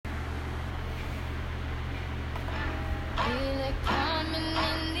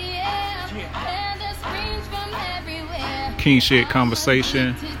King Shit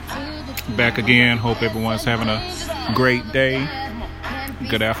Conversation back again. Hope everyone's having a great day.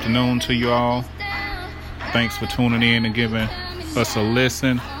 Good afternoon to you all. Thanks for tuning in and giving us a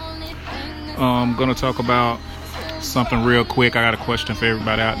listen. I'm going to talk about something real quick. I got a question for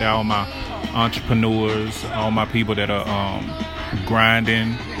everybody out there, all my entrepreneurs, all my people that are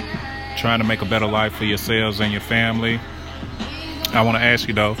grinding, trying to make a better life for yourselves and your family. I want to ask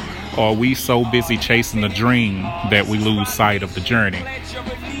you though, are we so busy chasing the dream that we lose sight of the journey?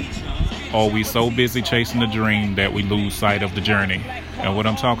 Are we so busy chasing the dream that we lose sight of the journey? And what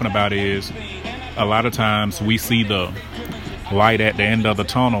I'm talking about is, a lot of times we see the light at the end of the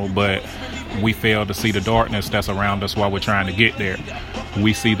tunnel, but we fail to see the darkness that's around us while we're trying to get there.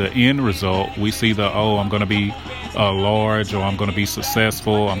 We see the end result. We see the, oh, I'm going to be large, or I'm going to be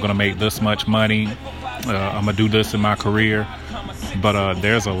successful. I'm going to make this much money. I'm going to do this in my career. But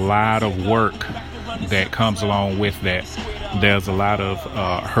there's a lot of work that comes along with that. There's a lot of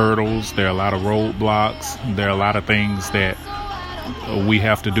hurdles. There are a lot of roadblocks. There are a lot of things that we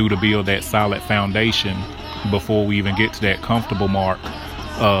have to do to build that solid foundation before we even get to that comfortable mark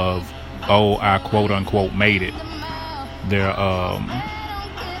of, oh, I quote unquote made it. There are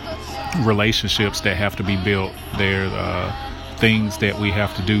relationships that have to be built. There are things that we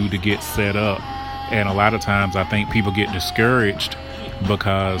have to do to get set up. And a lot of times I think people get discouraged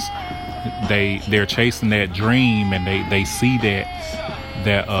because they're chasing that dream and they see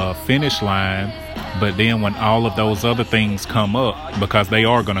that finish line. But then when all of those other things come up, because they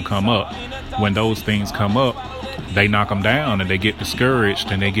are going to come up, when those things come up, they knock them down and they get discouraged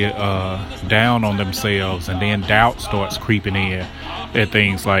and they get down on themselves, and then doubt starts creeping in and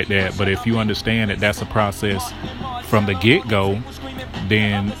things like that. But if you understand that that's a process from the get-go,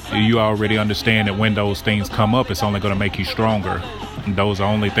 then you already understand that when those things come up, it's only going to make you stronger. And those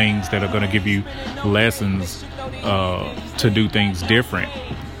are only things that are going to give you lessons to do things different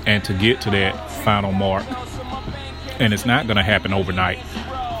and to get to that final mark. And it's not going to happen overnight.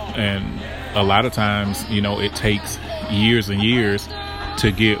 And a lot of times, you know, it takes years and years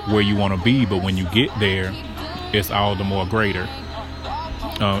to get where you want to be. But when you get there, it's all the more greater.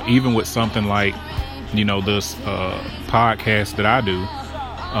 Even with something like, you know, this podcast that I do,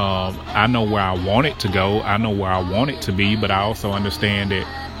 I know where I want it to go. I know where I want it to be, but I also understand that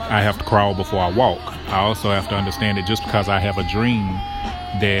I have to crawl before I walk. I also have to understand that just because I have a dream,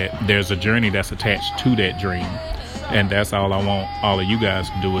 that there's a journey that's attached to that dream. And that's all I want all of you guys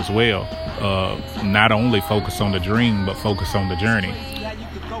to do as well. Not only focus on the dream, but focus on the journey.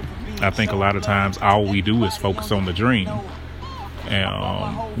 I think a lot of times all we do is focus on the dream.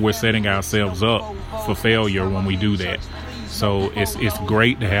 And we're setting ourselves up for failure when we do that. So it's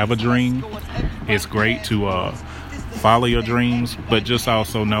great to have a dream. It's great to follow your dreams, but just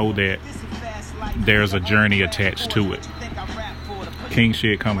also know that there's a journey attached to it. King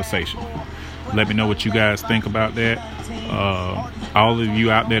Shit Conversation. Let me know what you guys think about that. All of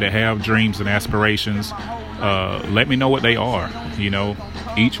you out there that have dreams and aspirations, let me know what they are. You know,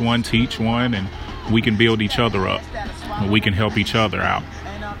 each one teach one, and we can build each other up. We can help each other out.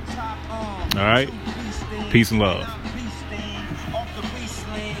 All right. Peace and love.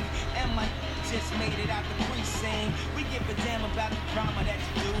 Just made it out the precinct. We give a damn about the drama that